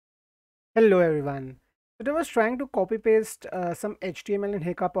Hello everyone. So I was trying to copy paste some HTML and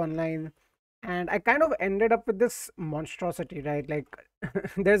Hiccup online, and I kind of ended up with this monstrosity, right? Like,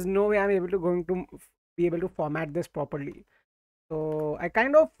 there's no way I'm able to be able to format this properly. So I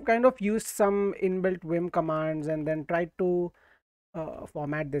kind of used some inbuilt Vim commands and then tried to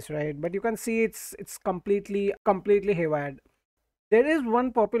format this, right? But you can see it's completely haywired. There is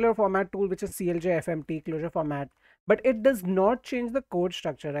one popular format tool which is cljfmt Clojure format, but it does not change the code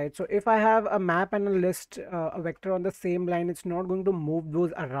structure, right? So if I have a map and a list, a vector on the same line, it's not going to move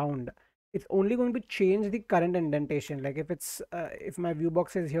those around. It's only going to change the current indentation. Like if my view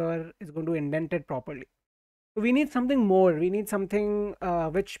box is here, it's going to indent it properly. So we need something more. We need something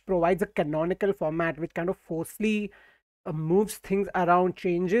which provides a canonical format, which kind of forcefully moves things around,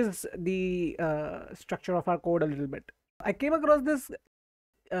 changes the structure of our code a little bit. I came across this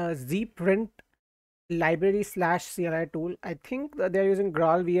zprint library slash CLI tool. I think that they're using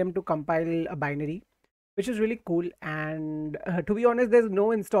Graal VM to compile a binary, which is really cool. And to be honest, there's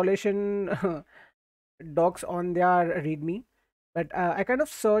no installation docs on their README. But I kind of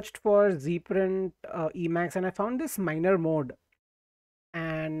searched for zprint emacs and I found this minor mode.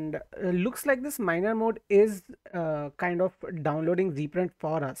 And looks like this minor mode is kind of downloading zprint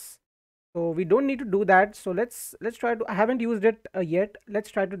for us. So we don't need to do that. So let's try to. I haven't used it yet. Let's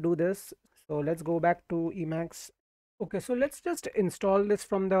try to do this. So let's go back to Emacs. Okay, so let's just install this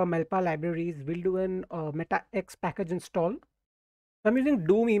from the Melpa libraries. We'll do an meta x package install. So I'm using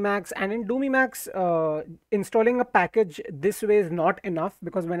Doom Emacs, and in Doom Emacs, installing a package this way is not enough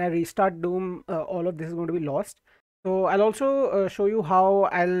because when I restart Doom, all of this is going to be lost. So I'll also show you how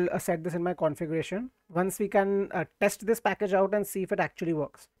I'll set this in my configuration. Once we can test this package out and see if it actually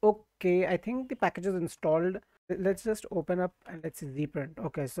works. Okay, I think the package is installed. Let's just open up and let's see zprint.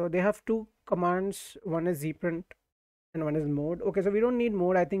 Okay, so they have two commands. One is zprint and one is mode. Okay, so we don't need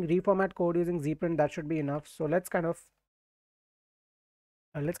mode. I think reformat code using zprint, that should be enough. So let's kind of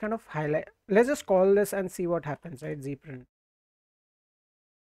highlight. Let's just call this and see what happens, right? Zprint.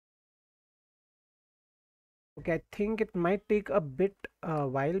 Okay, I think it might take a bit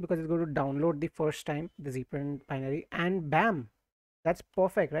while because it's going to download the first time the zprint binary, and bam, that's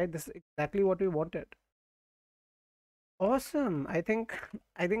perfect, right? This is exactly what we wanted. Awesome. I think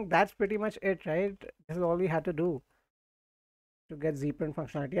that's pretty much it, right? This is all we had to do to get zprint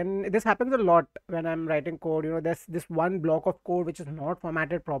functionality, and this happens a lot when I'm writing code. There's this one block of code which is not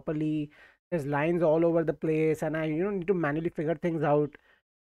formatted properly. There's lines all over the place, and I need to manually figure things out.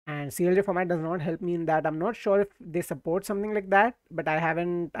 And CLJ format does not help me in that. I'm not sure if they support something like that, but I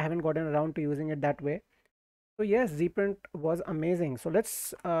haven't gotten around to using it that way. So yes, zprint was amazing. So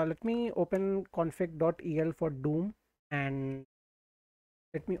let me open config.el for Doom, and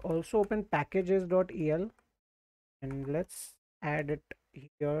let me also open packages.el, and let's add it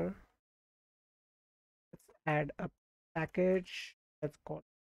here. Let's add a package. Let's call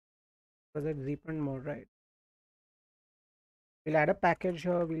was it zprint mode, right? We'll add a package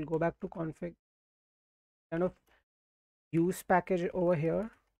here. We'll go back to config, kind of use package over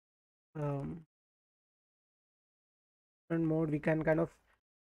here. um, Mode, we can kind of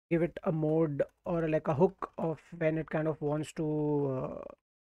give it a mode or like a hook of when it kind of wants to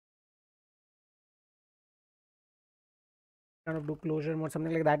kind of do closure mode,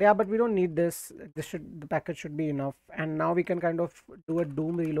 something like that. Yeah, but we don't need this. The package should be enough. And now we can kind of do a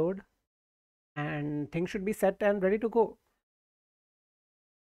Doom reload, and things should be set and ready to go.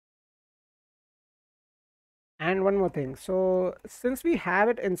 And one more thing. So since we have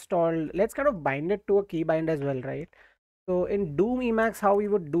it installed, let's kind of bind it to a keybind as well, right? So in Doom Emacs, how we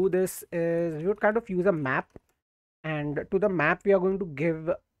would do this is we would kind of use a map, and to the map we are going to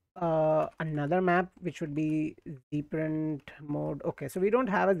give another map which would be zprint mode. Okay, so we don't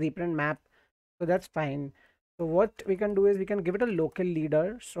have a zprint map, so that's fine. So what we can do is we can give it a local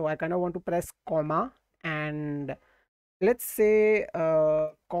leader. So I kind of want to press comma, and let's say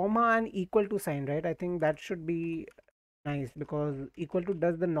comma and equal to sign, right? I think that should be nice because equal to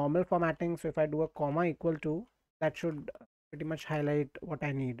does the normal formatting. So if I do a comma equal to, that should pretty much highlight what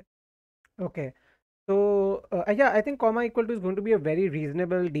I need. Okay. So yeah, I think comma equal to is going to be a very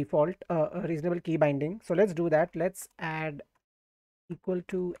reasonable default, a reasonable key binding. So let's do that. Let's add equal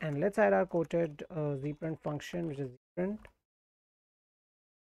to, and let's add our quoted zprint function, which is zprint.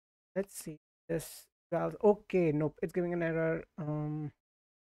 Let's see this. Okay, nope, it's giving an error.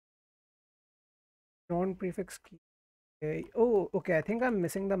 Non-prefix key. Okay. Oh, okay. I think I'm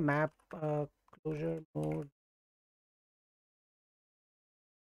missing the map closure mode.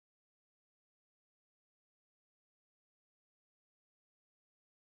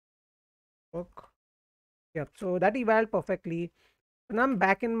 Work. Yep. So that eval perfectly. Now I'm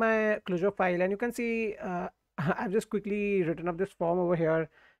back in my Clojure file, and you can see I've just quickly written up this form over here,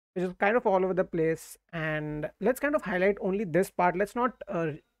 which is kind of all over the place. And let's kind of highlight only this part. Let's not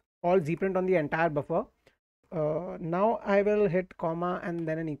call zprint on the entire buffer. Now I will hit comma and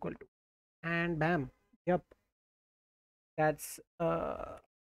then an equal to, and bam. Yep, that's a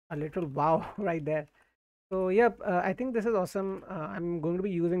little wow right there. So yep, I think this is awesome. I'm going to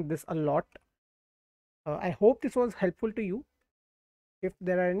be using this a lot. I hope this was helpful to you. If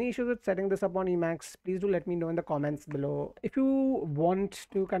there are any issues with setting this up on Emacs, please do let me know in the comments below. If you want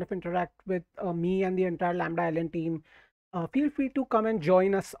to kind of interact with me and the entire Lambda Island team, feel free to come and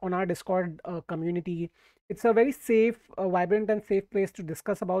join us on our Discord community. It's a very safe, vibrant, and safe place to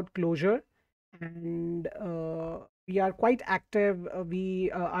discuss about Clojure. And we are quite active.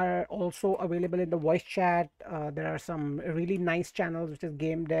 We are also available in the voice chat. There are some really nice channels, which is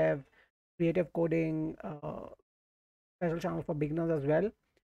game dev, creative coding, special channel for beginners as well.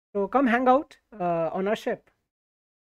 So come hang out on our ship.